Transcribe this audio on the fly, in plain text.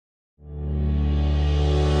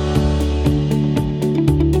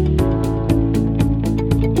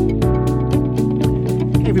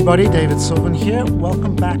everybody, David Sylvan here.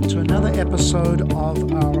 Welcome back to another episode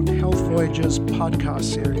of our Health Voyages podcast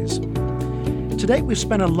series. Today we've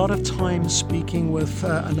spent a lot of time speaking with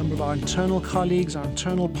a number of our internal colleagues, our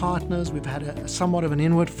internal partners. We've had a somewhat of an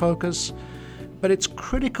inward focus, but it's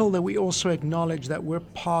critical that we also acknowledge that we're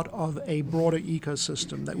part of a broader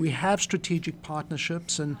ecosystem, that we have strategic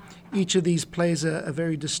partnerships, and each of these plays a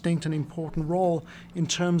very distinct and important role in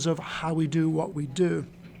terms of how we do what we do.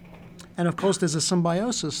 And of course, there's a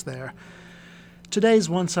symbiosis there. Today is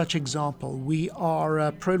one such example. We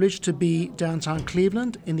are privileged to be downtown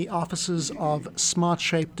Cleveland in the offices of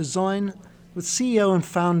SmartShape Design with CEO and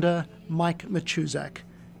founder Mike Maciuszak.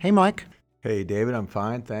 Hey, Mike. Hey, David, I'm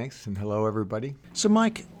fine, thanks. And hello, everybody. So,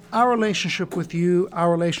 Mike, our relationship with you,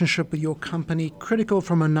 our relationship with your company, critical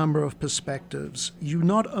from a number of perspectives. You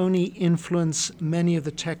not only influence many of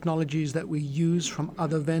the technologies that we use from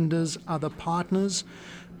other vendors, other partners,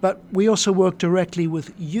 but we also work directly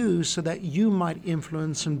with you so that you might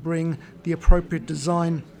influence and bring the appropriate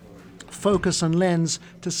design, focus, and lens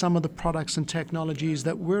to some of the products and technologies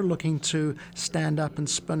that we're looking to stand up and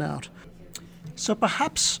spin out. So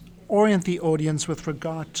perhaps orient the audience with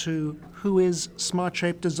regard to who is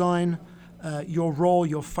SmartShape Design, your role,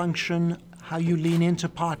 your function, how you lean into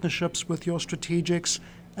partnerships with your strategics,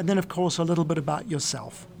 and then, of course, a little bit about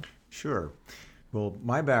yourself. Sure. Well,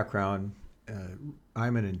 my background,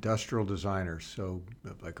 I'm an industrial designer, so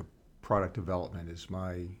like a product development is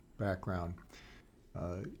my background.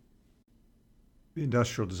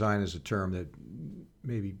 Industrial design is a term that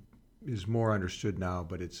maybe is more understood now,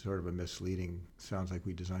 but it's sort of a misleading. Sounds like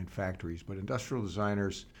we design factories, but industrial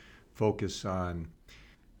designers focus on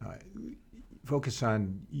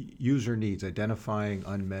user needs, identifying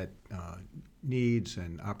unmet needs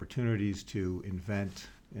and opportunities to invent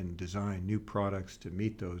and design new products to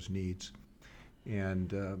meet those needs.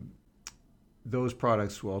 And those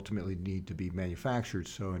products will ultimately need to be manufactured.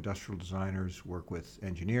 So industrial designers work with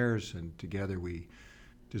engineers, and together we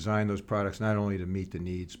design those products not only to meet the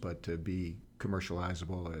needs, but to be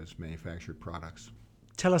commercializable as manufactured products.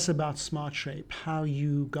 Tell us about SmartShape, how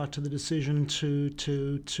you got to the decision to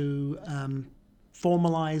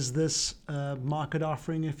formalize this market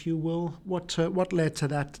offering, if you will. What led to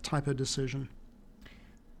that type of decision?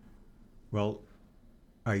 Well,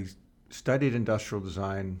 I studied industrial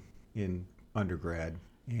design in undergrad,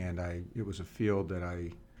 and it was a field that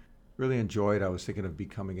I really enjoyed. I was thinking of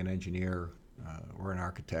becoming an engineer or an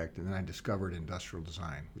architect, and then I discovered industrial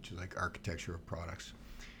design, which is like architecture of products.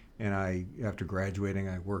 And after graduating,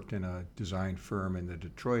 I worked in a design firm in the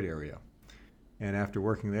Detroit area. And after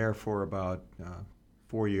working there for about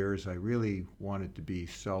 4 years, I really wanted to be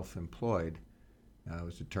self-employed. I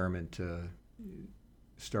was determined to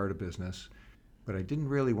start a business, but I didn't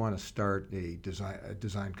really want to start a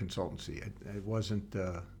design consultancy. It wasn't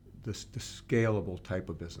the scalable type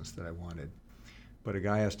of business that I wanted. But a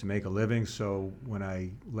guy has to make a living, so when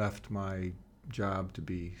I left my job to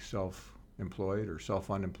be self-employed or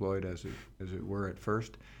self-unemployed, as it were at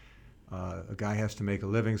first, a guy has to make a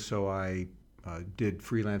living, so I did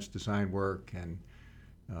freelance design work and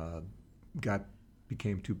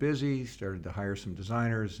became too busy, started to hire some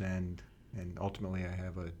designers, and ultimately I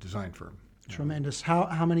have a design firm. Tremendous.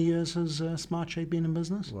 How many years has SmartShape been in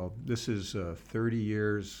business? Well, this is 30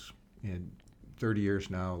 years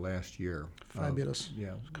now last year. Fabulous.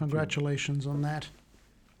 Yeah. Congratulations on that.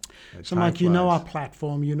 So, Time Mike, you know flies. our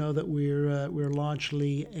platform. You know that we're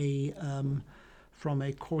largely from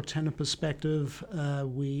a core tenant perspective,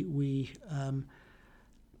 we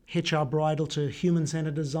hitch our bridle to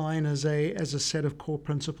human-centered design as a set of core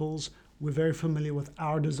principles. We're very familiar with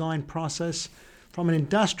our design process. From an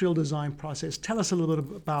industrial design process, tell us a little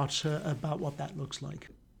bit about what that looks like.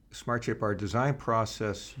 SmartShape, our design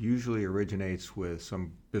process usually originates with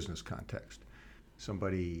some business context.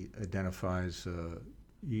 Somebody identifies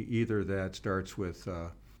either that starts with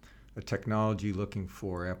a technology looking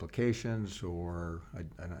for applications, or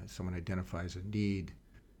someone identifies a need,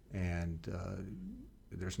 and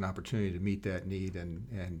there's an opportunity to meet that need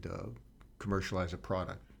and commercialize a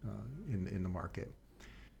product in the market.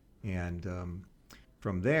 And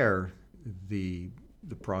from there, the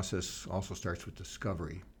process also starts with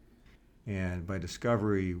discovery. And by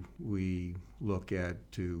discovery, we look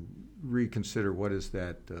to reconsider what is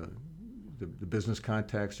that the business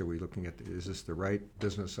context. Are we looking at is this the right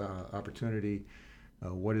business opportunity?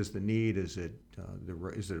 What is the need? Is it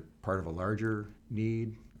part of a larger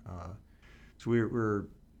need? So we're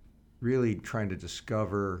really trying to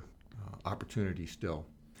discover opportunity still,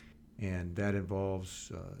 and that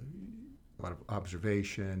involves a lot of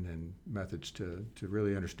observation and methods to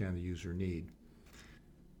really understand the user need.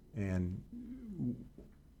 And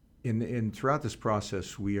in throughout this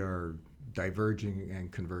process, we are diverging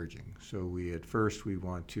and converging. So at first we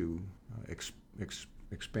want to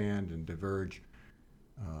expand and diverge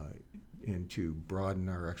into broaden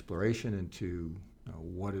our exploration into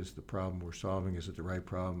what is the problem we're solving? Is it the right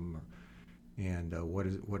problem? And what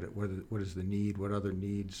is the need? What other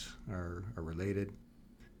needs are related?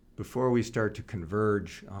 Before we start to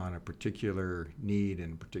converge on a particular need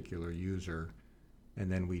and particular user,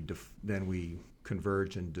 and then we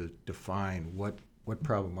converge and define what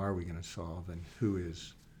problem are we going to solve and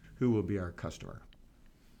who will be our customer.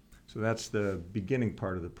 So that's the beginning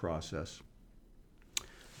part of the process.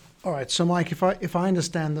 All right, so Mike, if I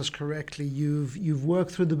understand this correctly, you've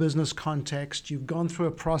worked through the business context, you've gone through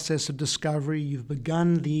a process of discovery, you've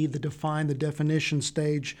begun the definition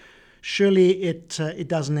stage. Surely it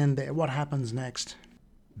doesn't end there. What happens next?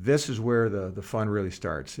 This is where the fun really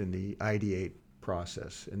starts, in the ideate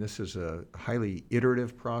process, and this is a highly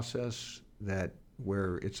iterative process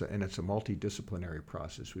where it's a multidisciplinary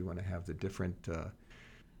process. We want to have the different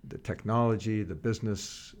the technology, the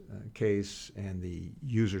business case, and the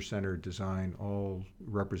user-centered design all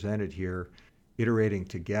represented here, iterating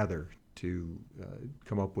together to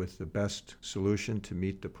come up with the best solution to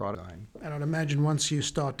meet the product line. And I'd imagine once you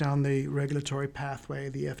start down the regulatory pathway,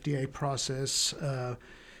 the FDA process,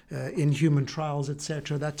 in human trials, et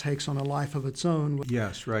cetera, that takes on a life of its own.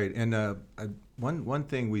 Yes, right. And one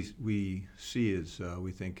thing we see is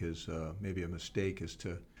we think is maybe a mistake is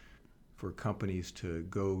for companies to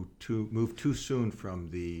move too soon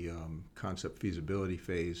from the concept feasibility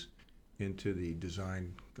phase into the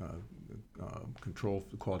design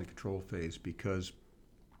quality control phase, because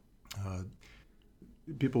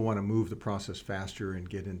people want to move the process faster and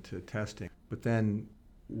get into testing. But then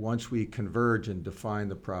once we converge and define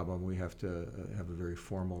the problem, we have to have a very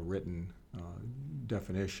formal written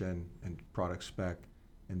definition and product spec,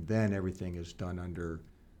 and then everything is done under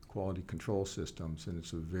quality control systems, and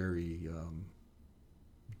it's a very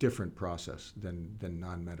different process than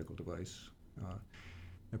non-medical device.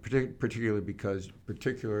 And particularly because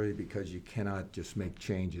you cannot just make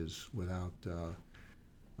changes without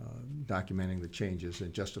documenting the changes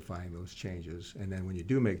and justifying those changes. And then when you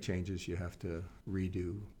do make changes, you have to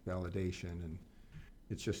redo validation, and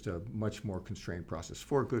it's just a much more constrained process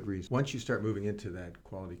for good reason. Once you start moving into that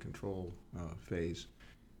quality control phase,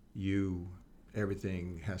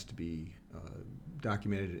 everything has to be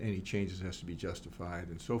documented, any changes has to be justified,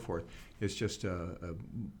 and so forth. It's just a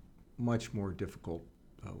much more difficult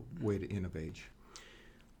way to innovate.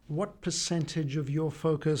 What percentage of your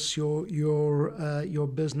focus, your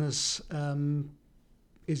business,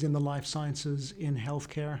 is in the life sciences, in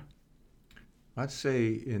healthcare? I'd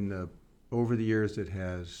say over the years it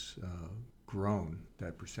has grown,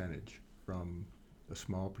 that percentage, from a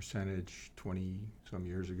small percentage 20 some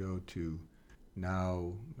years ago to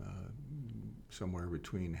now somewhere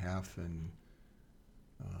between half and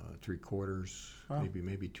 3/4, wow.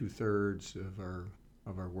 maybe 2/3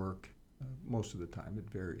 of our work. Most of the time it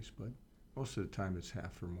varies, but most of the time it's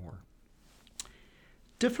half or more.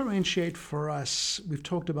 Differentiate for us, we've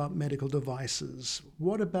talked about medical devices.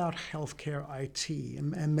 What about healthcare IT?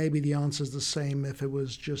 And maybe the answer is the same if it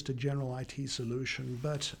was just a general IT solution,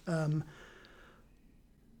 but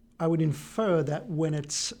I would infer that when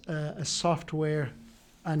it's a software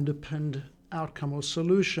underpinned outcome or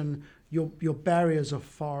solution, your barriers are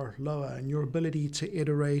far lower, and your ability to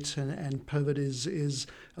iterate and pivot is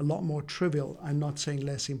a lot more trivial. I'm not saying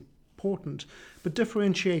less important, but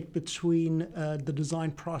differentiate between the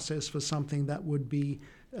design process for something that would be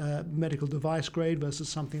medical device grade versus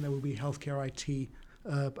something that would be healthcare IT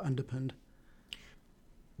underpinned.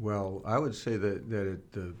 Well, I would say that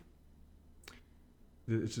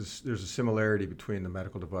there's a similarity between the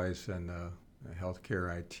medical device and healthcare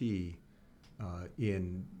IT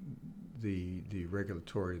in the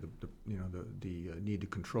regulatory, the need to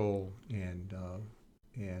control and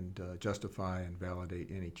justify and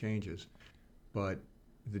validate any changes. But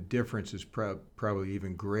the difference is probably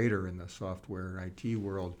even greater in the software IT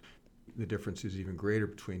world. The difference is even greater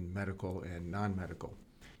between medical and non-medical,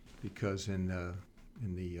 because in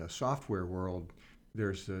the software world,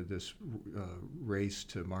 there's this race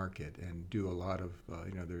to market and do a lot of,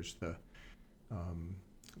 there's the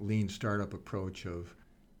lean startup approach of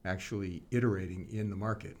actually iterating in the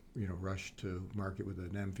market, rush to market with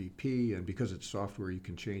an MVP, and because it's software, you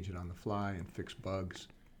can change it on the fly and fix bugs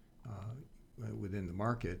within the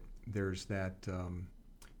market. There's that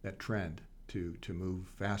trend to move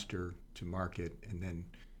faster to market and then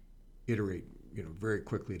iterate, very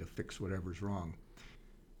quickly to fix whatever's wrong.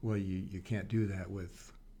 Well, you can't do that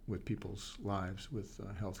with people's lives, with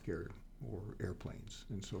healthcare or airplanes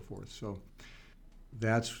and so forth. So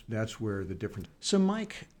that's where the difference. So,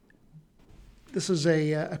 Mike, this is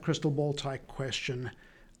a crystal ball type question.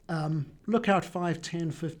 Look out 5,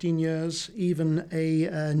 10, 15 years, even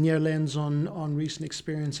a near lens on recent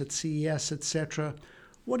experience at CES, etc.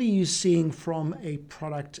 What are you seeing from a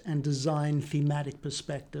product and design thematic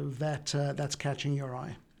perspective that's catching your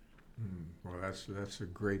eye? Well, that's a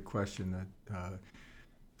great question. That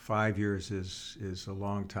 5 years is a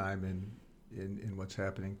long time in what's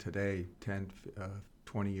happening today. 10,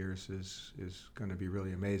 20 years is going to be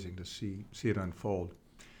really amazing to see it unfold.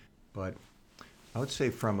 But I would say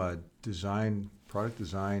from a product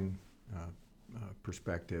design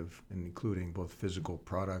perspective, and including both physical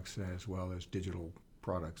products as well as digital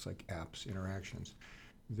products like apps, interactions,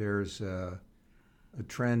 there's a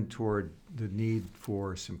trend toward the need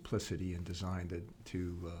for simplicity in design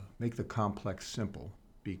to make the complex simple,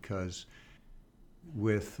 because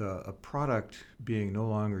with a product being no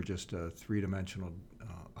longer just a three-dimensional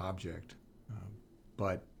object,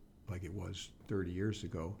 but like it was 30 years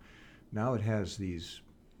ago, now it has these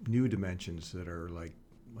new dimensions that are like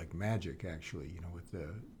magic, actually, with the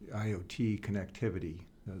IoT connectivity,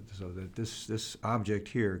 so that this object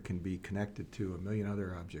here can be connected to a million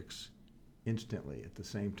other objects instantly at the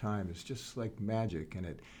same time. It's just like magic, and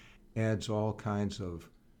it adds all kinds of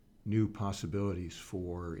new possibilities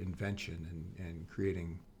for invention and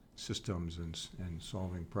creating systems and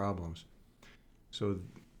solving problems. So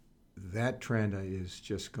that trend is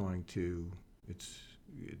just going to, it's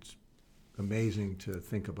amazing to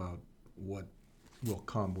think about what will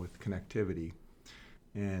come with connectivity.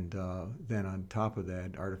 And then on top of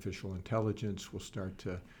that, artificial intelligence will start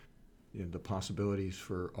to, the possibilities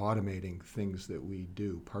for automating things that we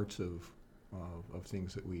do, parts of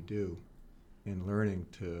things that we do, and learning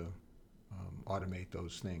to automate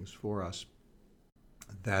those things for us.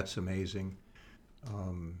 That's amazing.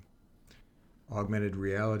 Augmented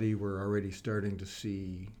reality, we're already starting to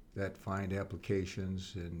see that find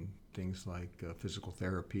applications in things like physical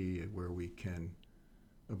therapy, where we can,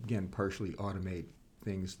 again, partially automate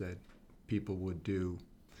things that people would do.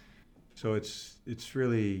 So it's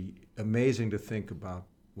really amazing to think about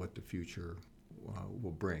what the future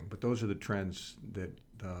will bring. But those are the trends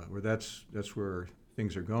that's where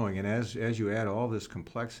things are going. And as you add all this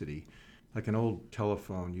complexity, like an old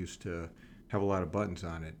telephone used to have a lot of buttons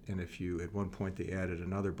on it, and if you, at one point they added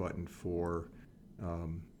another button for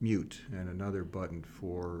mute and another button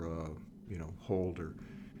for hold or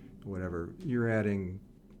whatever, you're adding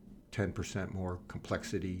 10% more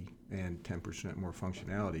complexity and 10% more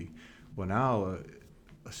functionality. Well, now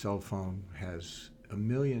a cell phone has a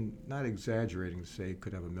million, not exaggerating to say, it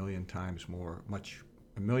could have a million times more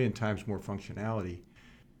functionality,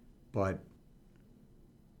 but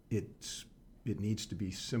it needs to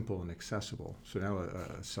be simple and accessible. So now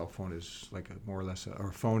a cell phone is like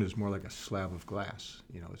a phone is more like a slab of glass.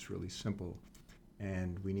 It's really simple,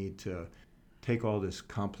 and we need to take all this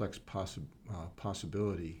complex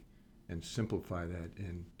possibility and simplify that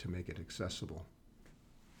and to make it accessible.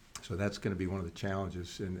 So that's going to be one of the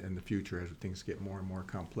challenges in the future as things get more and more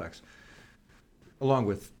complex, along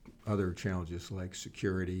with other challenges like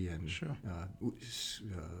security and Sure.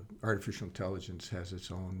 Artificial intelligence has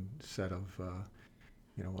its own set of,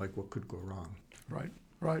 like what could go wrong.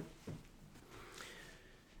 Right.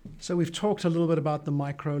 So we've talked a little bit about the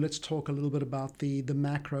micro. Let's talk a little bit about the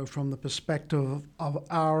macro from the perspective of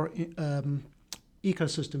our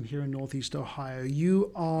ecosystem here in Northeast Ohio.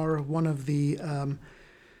 You are one of the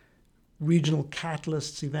regional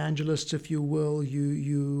catalysts, evangelists, if you will.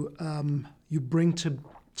 You bring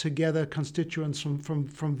together constituents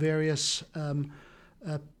from various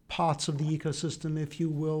parts of the ecosystem, if you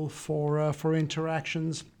will, for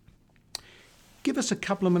interactions. Give us a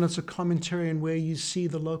couple of minutes of commentary on where you see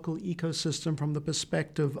the local ecosystem from the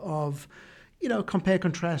perspective of, compare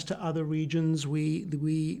contrast to other regions.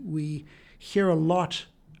 We hear a lot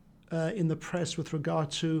in the press with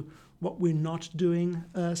regard to what we're not doing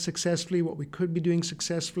successfully, what we could be doing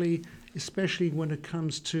successfully, especially when it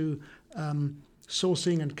comes to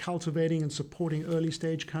sourcing and cultivating and supporting early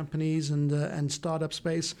stage companies and startup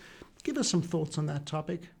space. Give us some thoughts on that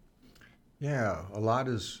topic. Yeah, a lot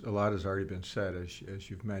has already been said, as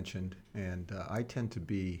you've mentioned, and I tend to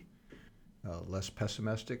be less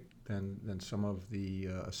pessimistic than some of the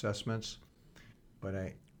assessments, but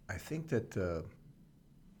I think that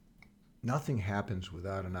nothing happens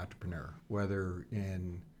without an entrepreneur, whether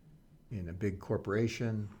in a big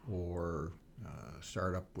corporation or a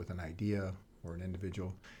startup with an idea or an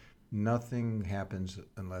individual. Nothing happens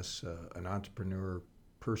unless an entrepreneur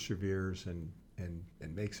perseveres and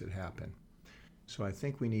makes it happen. So I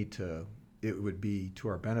think it would be to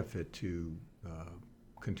our benefit to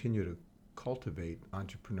continue to cultivate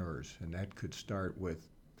entrepreneurs, and that could start with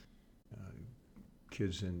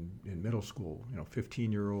kids in middle school,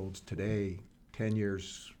 15-year-olds today, 10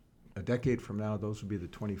 years, a decade from now, those would be the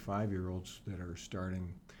 25-year-olds that are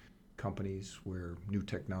starting companies where new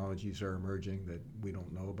technologies are emerging that we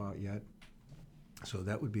don't know about yet. So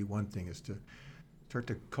that would be one thing, is to start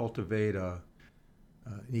to cultivate an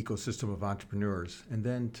ecosystem of entrepreneurs, and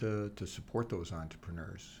then to support those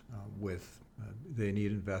entrepreneurs they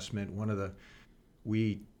need investment.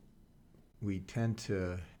 We tend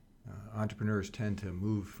to, entrepreneurs tend to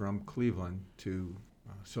move from Cleveland to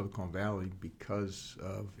Silicon Valley because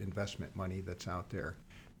of investment money that's out there.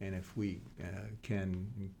 And if we can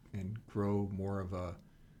grow more of an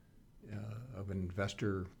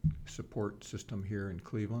investor support system here in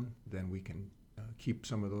Cleveland, then we can keep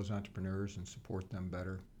some of those entrepreneurs and support them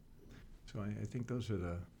better. So I think those are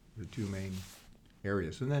the two main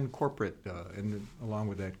areas. And then corporate, and along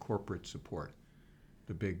with that, corporate support.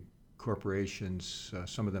 The big corporations,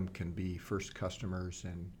 some of them can be first customers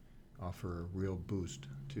and offer a real boost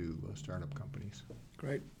to startup companies.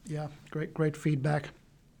 Great. Yeah, great feedback.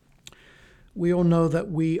 We all know that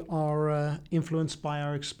we are influenced by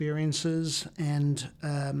our experiences, and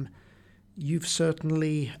you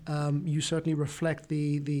certainly reflect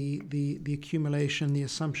the accumulation, the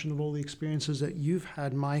assumption of all the experiences that you've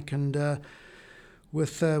had, Mike. And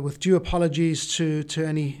with due apologies to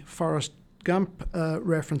any Forrest Gump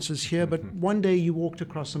references here, but one day you walked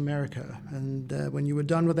across America, and when you were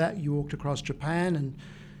done with that, you walked across Japan, and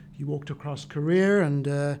you walked across Korea,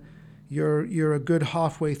 and you're a good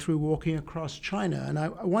halfway through walking across China. And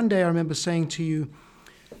one day I remember saying to you,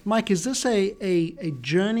 Mike, is this a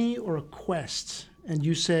journey or a quest? And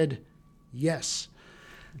you said, yes.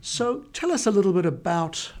 So tell us a little bit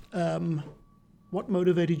about what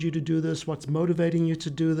motivated you to do this, what's motivating you to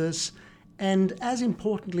do this, and as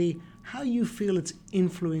importantly, how you feel it's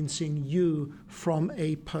influencing you from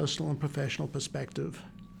a personal and professional perspective.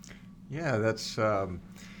 Yeah, that's,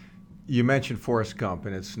 you mentioned Forrest Gump,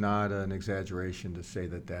 and it's not an exaggeration to say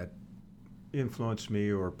that influenced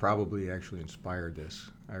me, or probably actually inspired this.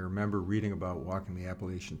 I remember reading about walking the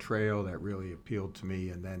Appalachian Trail. That really appealed to me.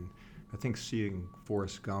 And then I think seeing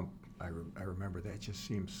Forrest Gump, I remember that just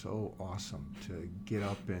seemed so awesome to get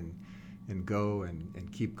up and go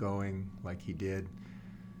and keep going like he did.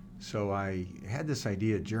 So I had this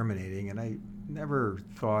idea germinating, and I never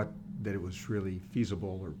thought that it was really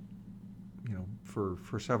feasible, or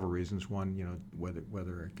for several reasons. One,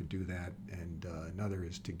 whether I could do that, and another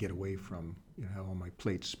is to get away from have all my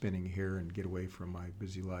plates spinning here and get away from my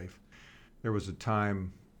busy life. There was a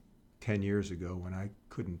time 10 years ago when I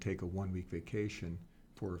couldn't take a 1-week vacation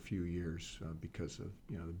for a few years because of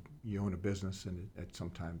you own a business, and it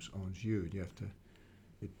sometimes owns you. You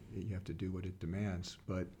have to do what it demands.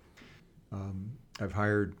 But I've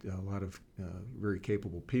hired a lot of very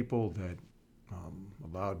capable people that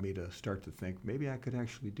allowed me to start to think maybe I could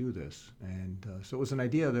actually do this. And so it was an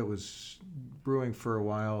idea that was brewing for a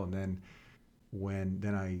while, and then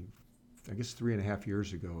I guess 3.5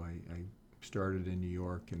 years ago, I started in New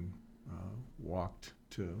York and walked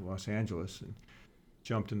to Los Angeles and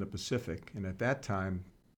jumped in the Pacific. And at that time,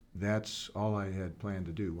 that's all I had planned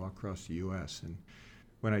to do, walk across the U.S. And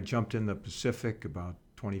when I jumped in the Pacific, about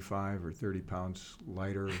 25 or 30 pounds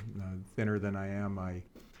lighter, thinner than I am,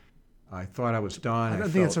 I thought I was done. I don't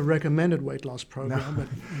think it's a recommended weight loss program.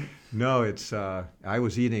 No, no, it's I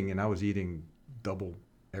was eating double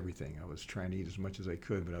everything. I was trying to eat as much as I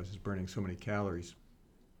could, but I was just burning so many calories.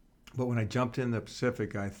 But when I jumped in the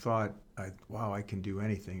Pacific, I thought, wow, I can do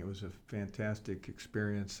anything. It was a fantastic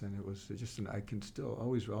experience, and it was just I can still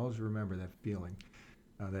always remember that feeling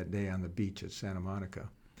that day on the beach at Santa Monica.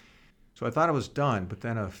 So I thought I was done, but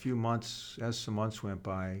then as some months went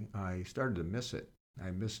by, I started to miss it.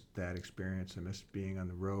 I missed that experience. I missed being on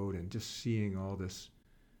the road and just seeing all this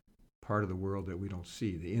part of the world that we don't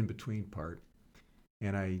see, the in-between part.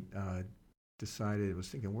 And I I was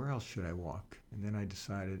thinking, where else should I walk? And then I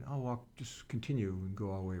decided, I'll just continue and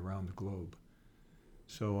go all the way around the globe.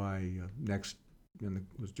 So I next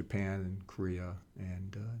was Japan and Korea,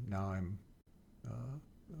 and now I'm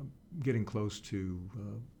getting close to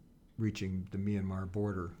reaching the Myanmar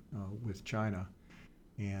border with China.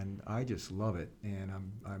 And I just love it, and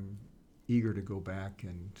I'm eager to go back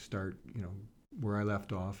and start, where I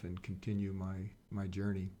left off and continue my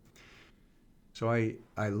journey. So I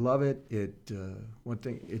love it. One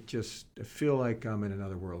thing, I feel like I'm in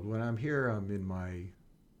another world. When I'm here, I'm in my,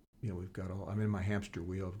 I'm in my hamster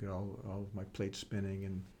wheel. I've got all of my plates spinning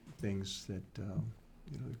and things that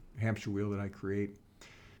hamster wheel that I create.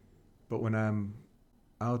 But when I'm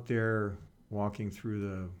out there walking through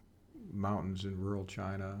the mountains in rural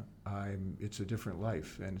China, it's a different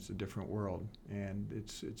life and it's a different world, and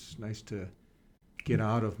it's nice to get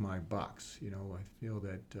out of my box. I feel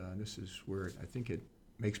that this is where I think it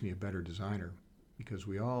makes me a better designer, because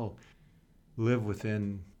we all live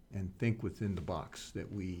within and think within the box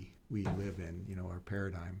that we live in, our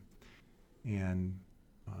paradigm, and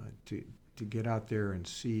to get out there and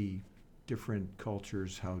see different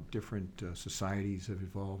cultures, how different societies have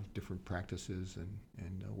evolved, different practices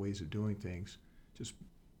and ways of doing things, just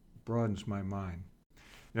broadens my mind.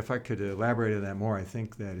 And if I could elaborate on that more, I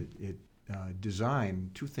think that it design,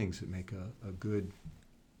 two things that make a good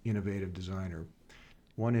innovative designer.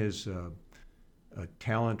 One is a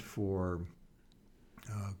talent for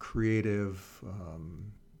creative,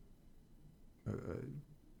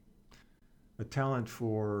 a talent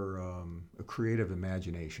for a creative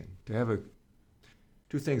imagination. To have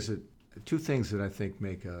two things that I think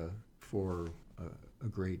make for a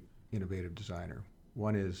great innovative designer.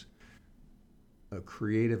 One is a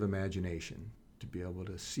creative imagination, to be able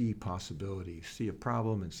to see possibilities, see a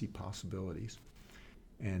problem and see possibilities.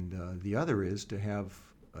 And the other is to have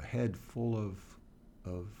a head full of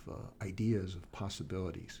ideas, of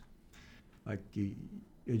possibilities. Like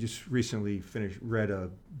I just recently read a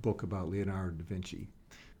book about Leonardo da Vinci.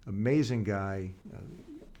 Amazing guy,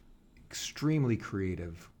 extremely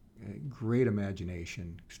creative, great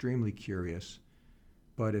imagination, extremely curious.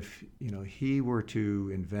 But if he were to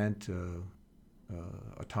invent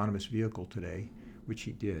autonomous vehicle today, which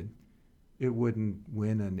he did, it wouldn't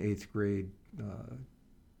win an 8th grade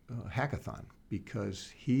hackathon,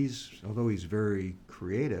 because although he's very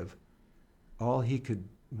creative, all he could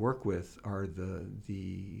work with are the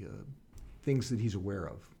things that he's aware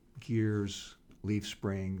of: gears, leaf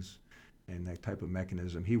springs, and that type of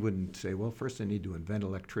mechanism. He wouldn't say, well, first I need to invent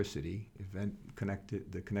electricity, the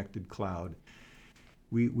connected cloud.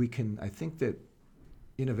 I think that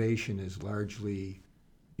innovation is largely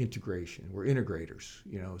integration. We're integrators,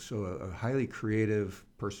 so a highly creative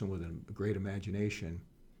person with a great imagination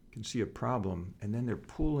can see a problem, and then they're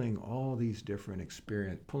pulling from all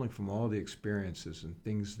the experiences and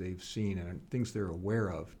things they've seen and things they're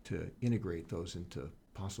aware of to integrate those into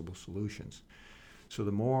possible solutions. So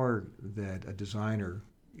the more that a designer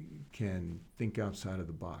can think outside of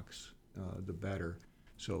the box, the better.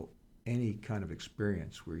 So any kind of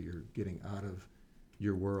experience where you're getting out of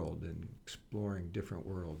your world and exploring different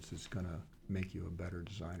worlds is going to make you a better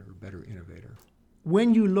designer, a better innovator.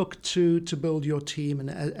 When you look to build your team, and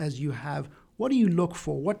as you have, what do you look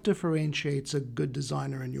for? What differentiates a good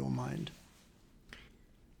designer in your mind?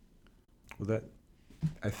 Well,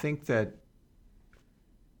 I think that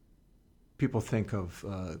people think of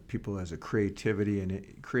people as a creativity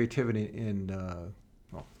in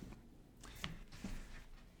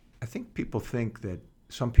I think people think that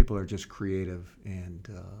some people are just creative and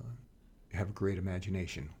have a great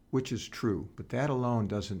imagination, which is true, but that alone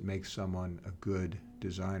doesn't make someone a good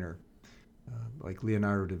designer. Like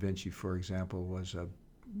Leonardo da Vinci, for example, was a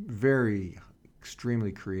very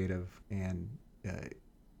extremely creative and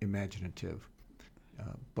imaginative.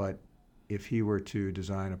 But if he were to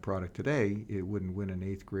design a product today, it wouldn't win an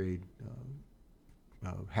 8th grade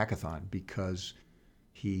hackathon, because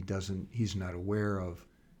he's not aware of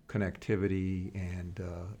connectivity and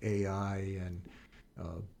AI and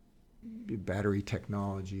battery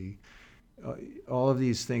technology, all of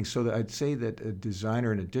these things. So that I'd say that a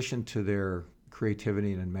designer, in addition to their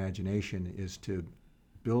creativity and imagination, is to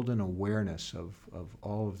build an awareness of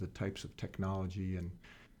all of the types of technology and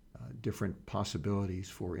different possibilities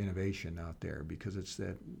for innovation out there, because it's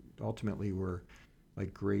that ultimately we're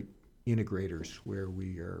like great integrators, where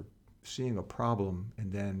we are seeing a problem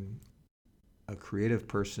and then a creative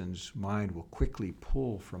person's mind will quickly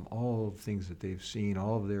pull from all of the things that they've seen,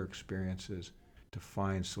 all of their experiences, to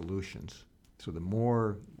find solutions. So the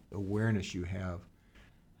more awareness you have,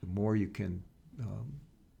 the more you can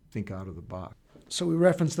think out of the box. So we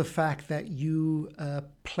referenced the fact that you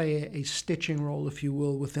play a stitching role, if you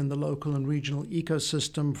will, within the local and regional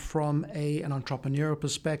ecosystem from an entrepreneurial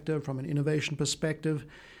perspective, from an innovation perspective.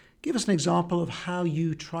 Give us an example of how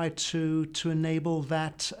you try to enable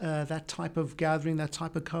that type of gathering, that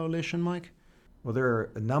type of coalition, Mike. Well, there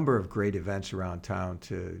are a number of great events around town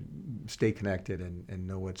to stay connected and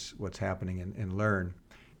know what's happening and learn.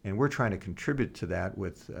 And we're trying to contribute to that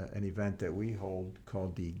with an event that we hold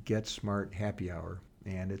called the Get Smart Happy Hour.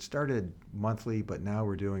 And it started monthly, but now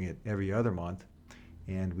we're doing it every other month.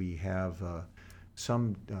 And we have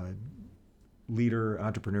some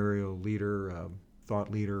entrepreneurial leader, thought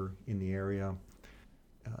leader in the area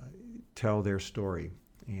tell their story.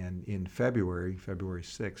 And in February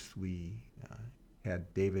 6th, we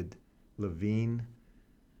had David Levine.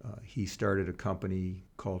 He started a company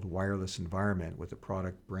called Wireless Environment with the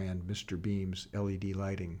product brand Mr. Beam's LED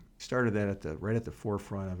lighting. He started that right at the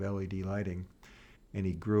forefront of LED lighting, and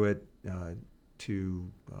he grew it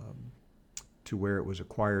to where it was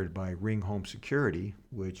acquired by Ring Home Security,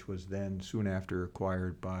 which was then soon after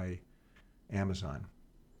acquired by Amazon.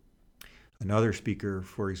 Another speaker,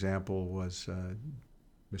 for example, was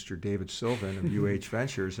Mr. David Sylvan of UH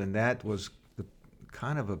Ventures, and that was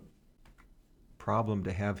kind of a problem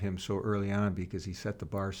to have him so early on because he set the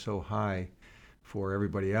bar so high for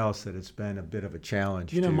everybody else that it's been a bit of a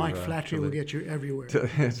challenge. Mike Flattery will get you everywhere.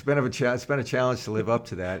 It's been a challenge to live up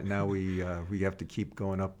to that. And now we have to keep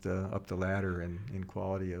going up the ladder in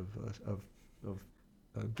quality of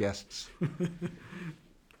guests.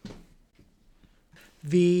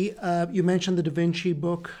 You mentioned the Da Vinci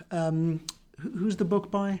book. Who's the book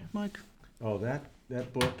by, Mike? Oh,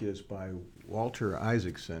 that book is by Walter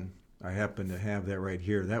Isaacson. I happen to have that right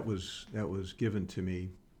here. That was given to me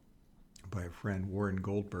by a friend, Warren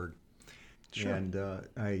Goldberg. Sure. And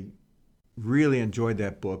I really enjoyed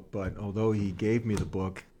that book, but although he gave me the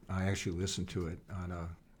book, I actually listened to it on an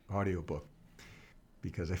audiobook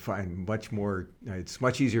because I find it's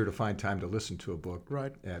much easier to find time to listen to a book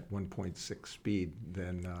right at 1.6 speed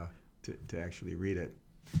than to actually read it.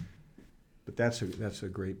 But that's a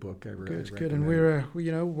great book. I recommend it. Good. And we're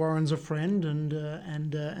Warren's a friend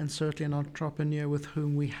and certainly an entrepreneur with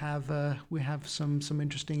whom we have some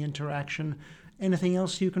interesting interaction. Anything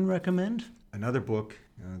else you can recommend? Another book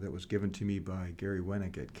that was given to me by Gary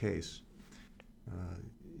Winnick at Case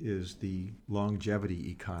is The Longevity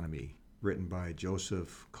Economy, written by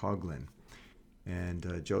Joseph Coughlin, and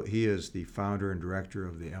he is the founder and director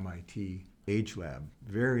of the MIT Age Lab.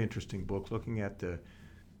 Very interesting book, looking at the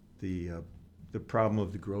problem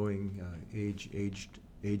of the growing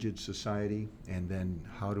aged society, and then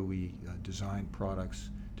how do we design products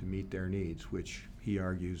to meet their needs, which he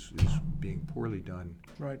argues is being poorly done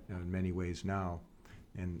in many ways now,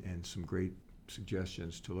 and some great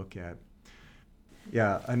suggestions to look at.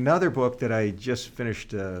 Yeah, another book that I just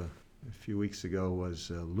finished a few weeks ago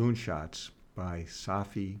was Loonshots by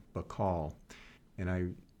Safi Bahcall, and I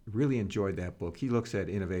really enjoyed that book. He looks at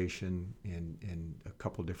innovation in a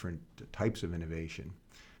couple different types of innovation,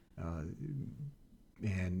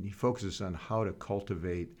 and he focuses on how to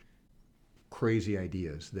cultivate crazy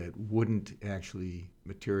ideas that wouldn't actually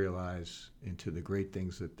materialize into the great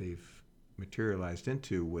things that they've materialized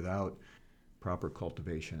into without proper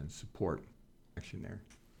cultivation and support action there.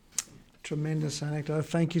 Tremendous anecdote.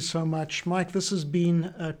 Thank you so much, Mike. This has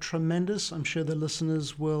been tremendous. I'm sure the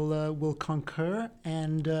listeners will concur,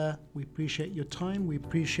 and we appreciate your time. We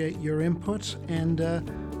appreciate your input, and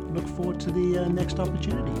look forward to the next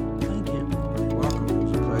opportunity. Thank you.